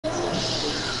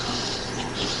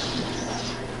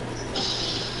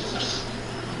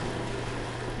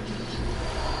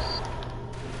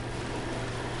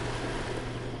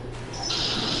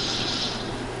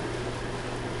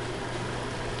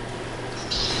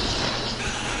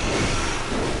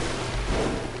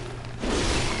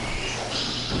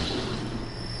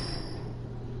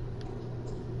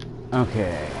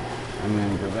Okay, I'm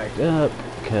gonna go back up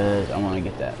because I want to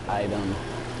get that item.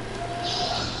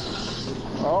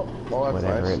 Oh, well, that's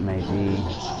Whatever nice. it may be.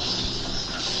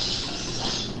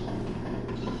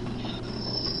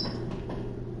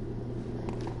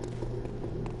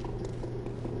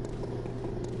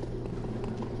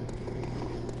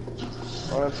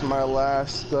 Well, that's my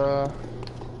last blood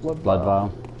Blood vial.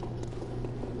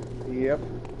 vial. Yep.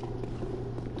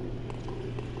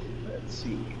 Let's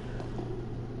see.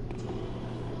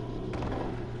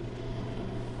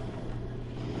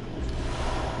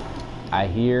 I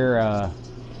hear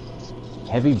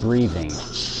heavy breathing.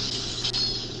 Son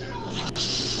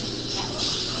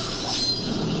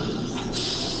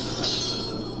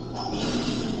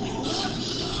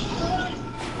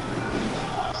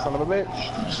of a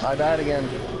bitch. I died again.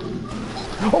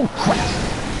 Oh crap!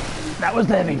 That was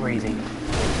the heavy breathing.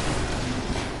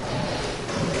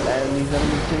 And these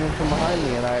enemies came in from behind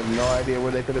me, and I have no idea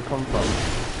where they could have come from.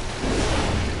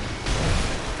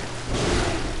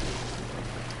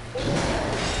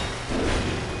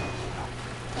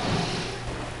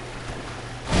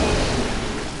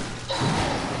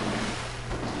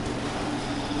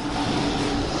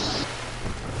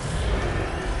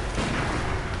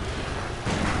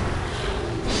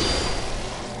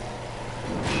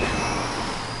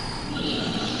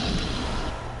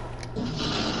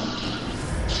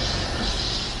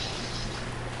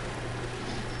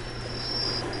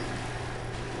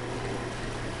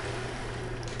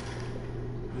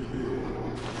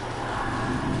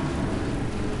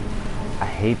 I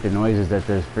hate the noises that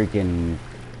those freaking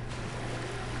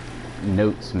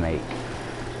notes make.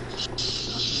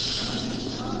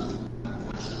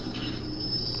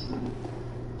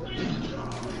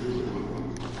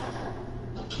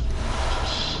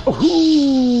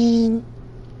 Ooh!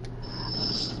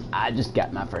 I just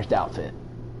got my first outfit.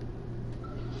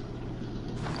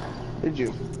 Did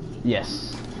you?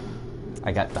 Yes.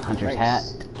 I got the hunter's Nice. hat.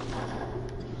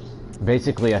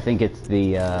 Basically, I think it's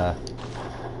the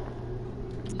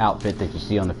outfit that you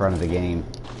see on the front of the game.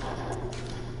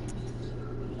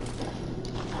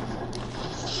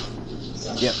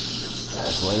 Yep,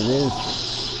 that's what it is.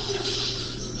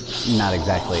 Not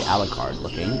exactly a la carte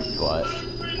looking, but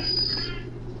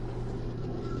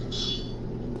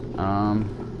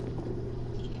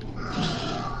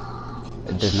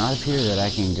it does not appear that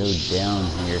I can go down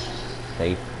here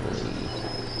safely.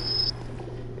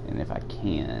 And if I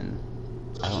can,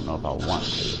 I don't know if I want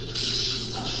to.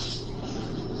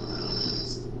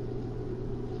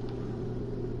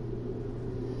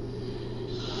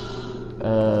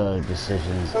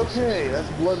 Decisions. Okay, that's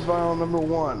blood vial number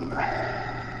 1.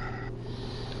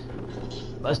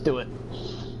 Let's do it.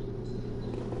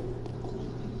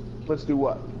 Let's do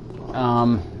what?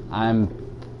 I'm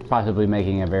possibly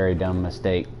making a very dumb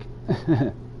mistake.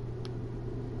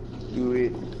 Do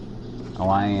it. Oh,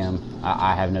 I am.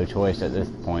 I have no choice at this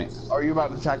point. Are you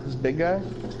about to attack this big guy?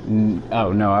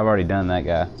 Oh, no, I've already done that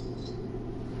guy.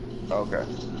 Okay.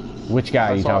 Which guy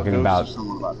are you talking about?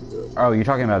 Oh, you're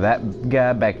talking about that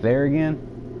guy back there again?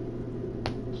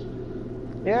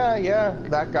 Yeah,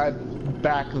 that guy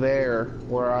back there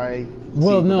where I...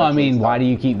 Well, no, I mean, why do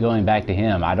you keep going back to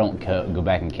him? I don't go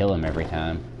back and kill him every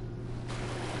time.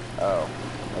 Oh,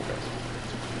 okay.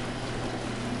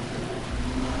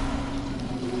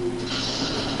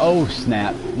 Oh,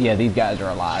 snap. Yeah, these guys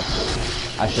are alive.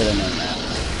 I should have known that.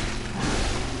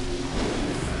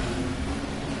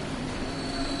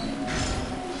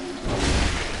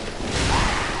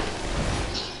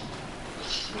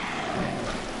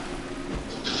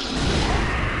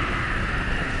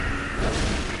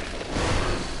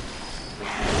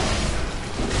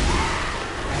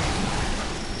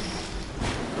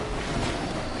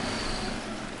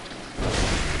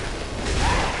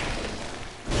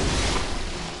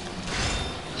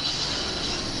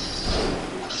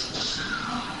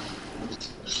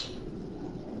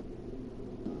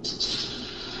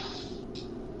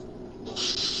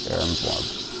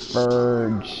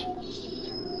 Verge.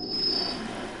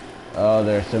 Oh,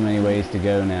 there are so many ways to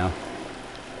go now.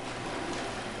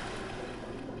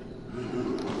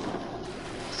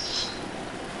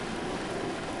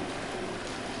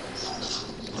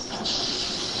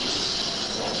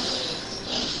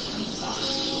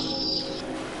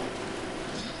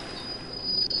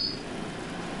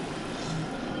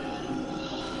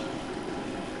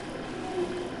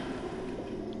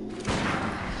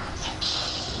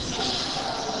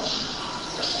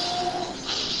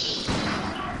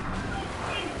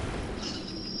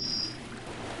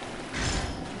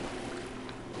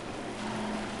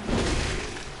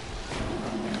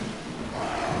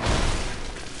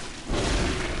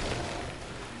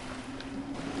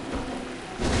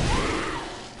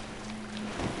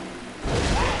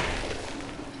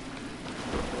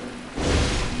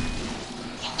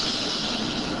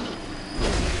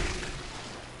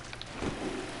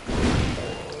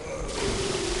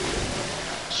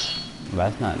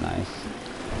 that's not nice.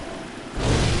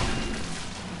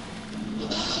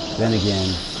 Then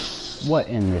again, what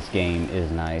in this game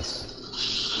is nice?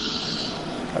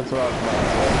 That's what I was about to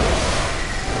say.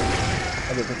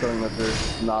 I get the feeling that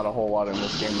there's not a whole lot in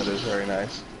this game that is very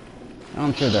nice.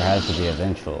 I'm sure there has to be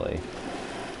eventually.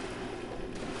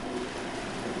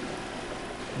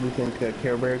 Do you think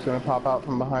Care Bear's gonna pop out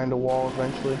from behind a wall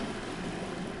eventually?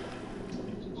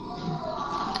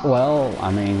 Well,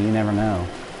 I mean, you never know.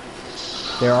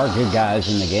 There are good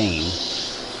guys in the game.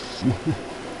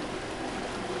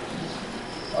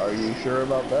 Are you sure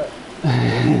about that?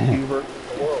 You versus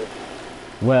the world.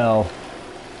 Well,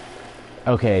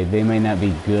 okay, they may not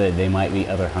be good. They might be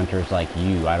other hunters like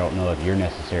you. I don't know if you're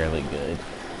necessarily good.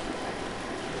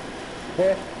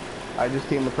 Yeah. I just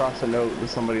came across a note that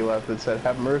somebody left that said,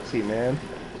 "Have mercy, man."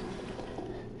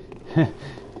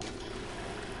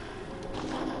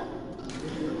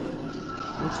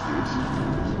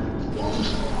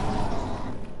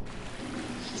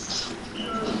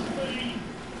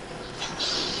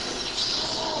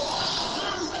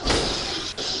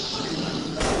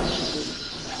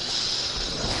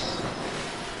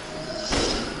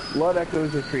 Blood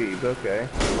echoes retrieved. Okay,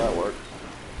 that works.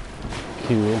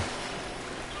 Cool.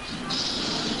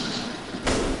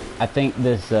 I think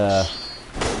this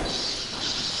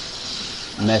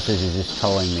message is just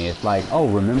trolling me. It's like, oh,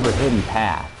 remember hidden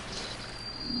path.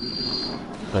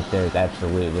 But there's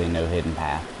absolutely no hidden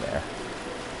path there.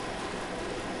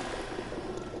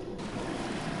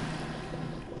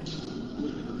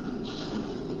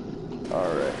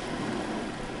 Alright.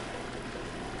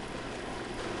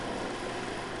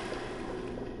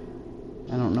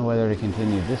 I don't know whether to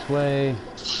continue this way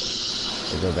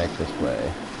or go back this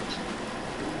way.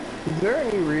 Is there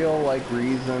any real, like,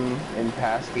 reason in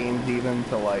past games even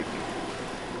to, like,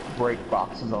 break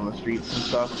boxes on the streets and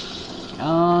stuff?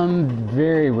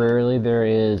 Very rarely there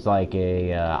is, like,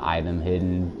 a item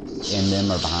hidden in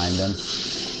them or behind them.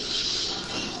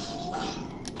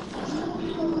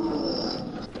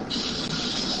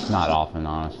 Not often,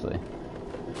 honestly.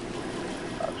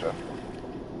 Gotcha.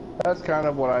 That's kind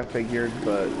of what I figured,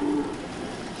 but...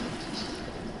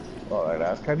 Well, I'd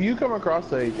ask, have you come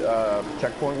across a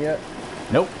checkpoint yet?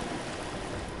 Nope.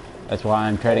 That's why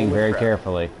I'm treading Holy very crap.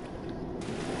 carefully.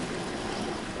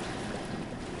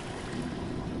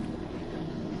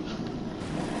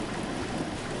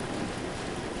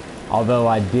 Although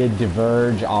I did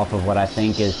diverge off of what I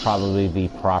think is probably the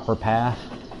proper path.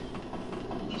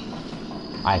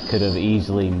 I could have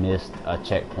easily missed a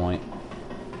checkpoint.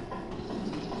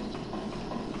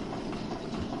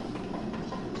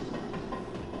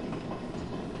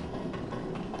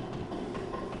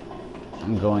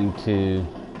 I'm going to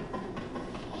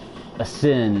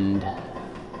ascend.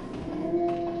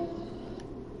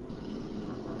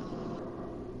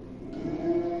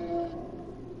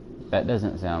 That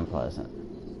doesn't sound pleasant.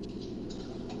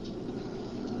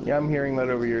 Yeah, I'm hearing that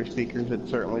over your speakers. It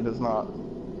certainly does not.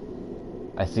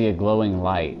 I see a glowing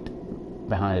light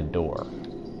behind a door.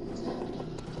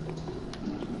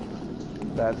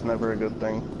 That's never a good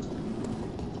thing.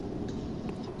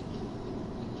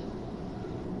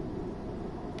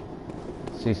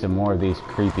 See some more of these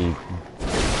creepy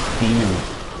demon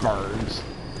birds.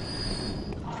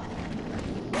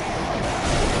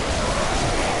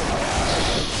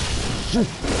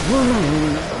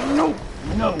 No,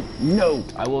 no, no!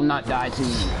 I will not die to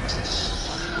you.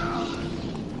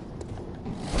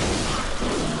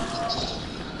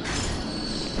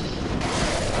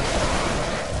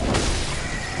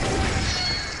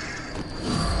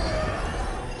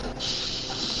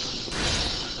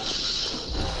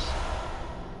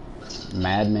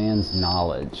 Madman's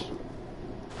knowledge.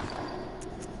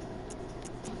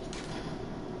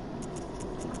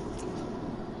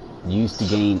 Used to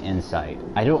gain insight.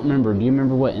 I don't remember. Do you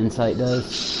remember what insight does?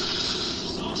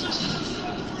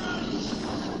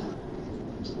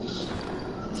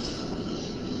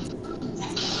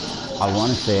 I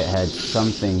want to say it had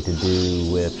something to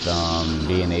do with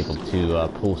being able to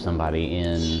pull somebody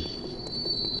in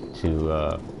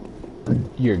to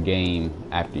your game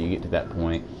after you get to that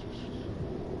point.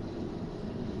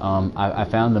 I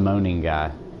found the moaning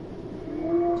guy.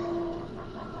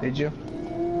 Did you?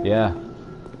 Yeah.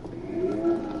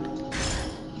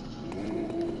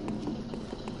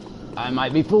 I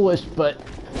might be foolish, but...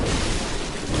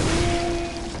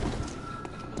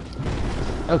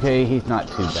 Okay, he's not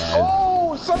too bad.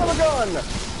 Oh, son of a gun!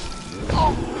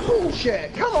 Oh,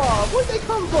 bullshit! Come on, where'd they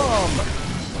come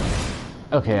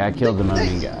from? Okay, I killed the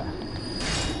moaning guy.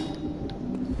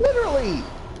 Literally!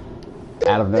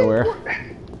 Out of nowhere.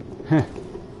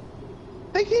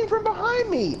 They came from behind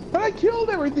me, but I killed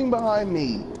everything behind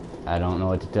me. I don't know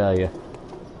what to tell you.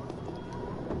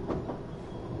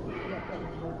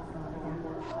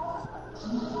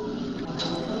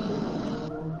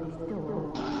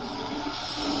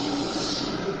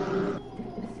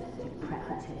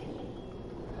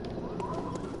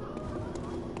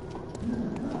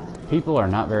 People are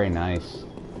not very nice.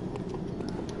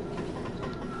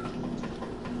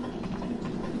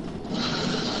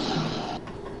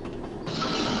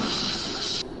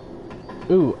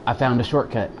 Ooh, I found a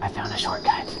shortcut. I found a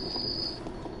shortcut.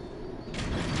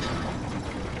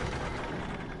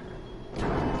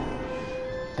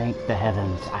 Thank the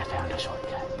heavens, I found a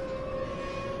shortcut.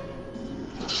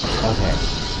 Okay.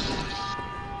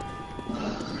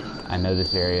 I know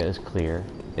this area is clear.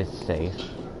 It's safe.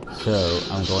 So,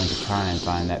 I'm going to try and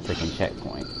find that freaking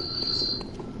checkpoint.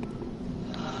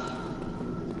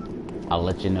 I'll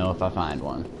let you know if I find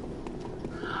one.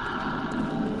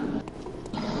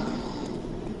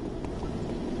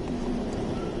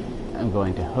 I'm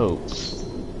going to hope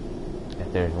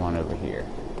that there's one over here.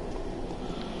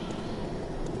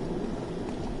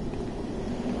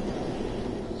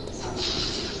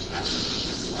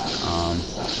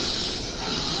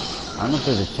 I don't know if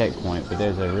there's a checkpoint, but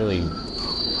there's a really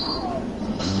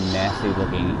nasty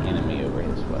looking enemy over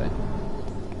this way.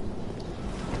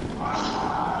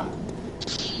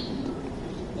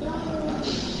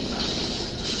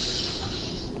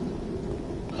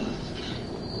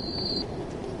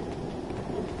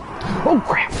 Oh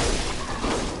crap!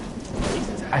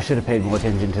 I should have paid more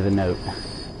attention to the note.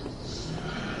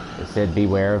 It said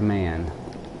beware of man.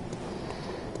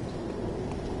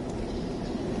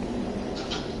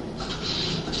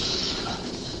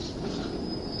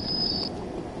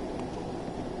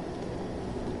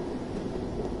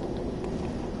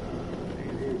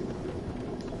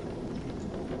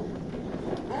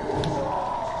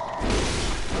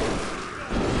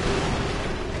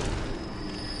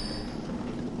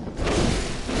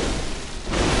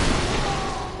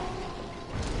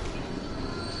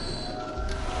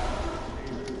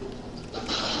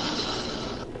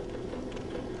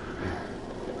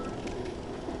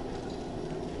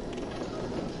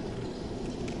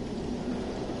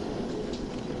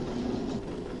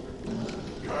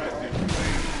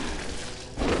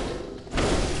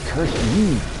 Curse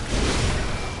you!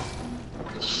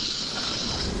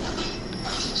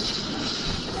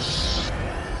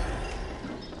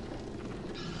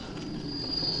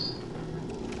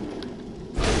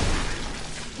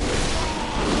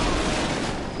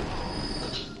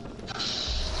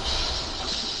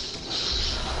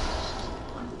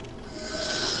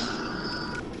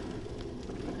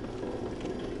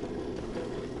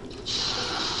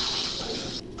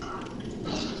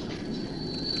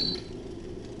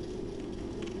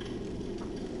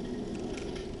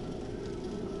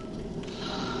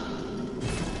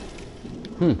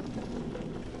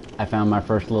 I found my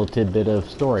first little tidbit of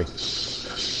story. Of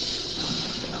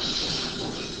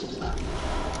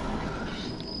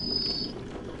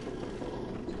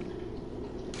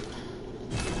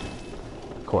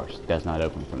course, does not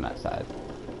open from that side.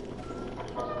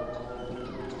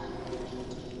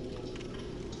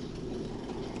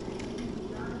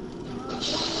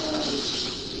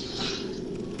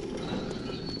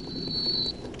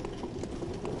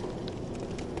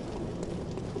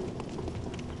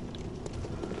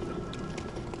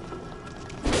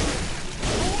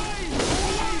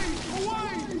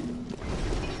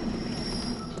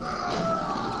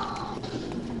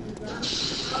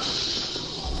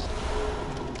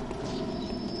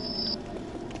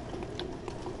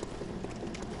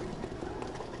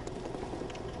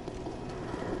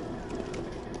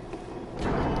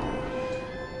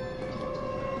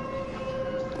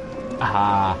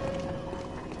 Aha.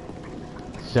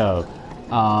 So,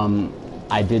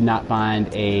 I did not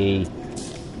find a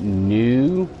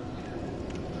new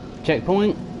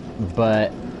checkpoint,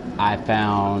 but I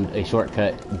found a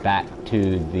shortcut back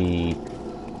to the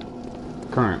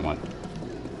current one.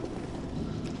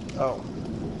 Oh.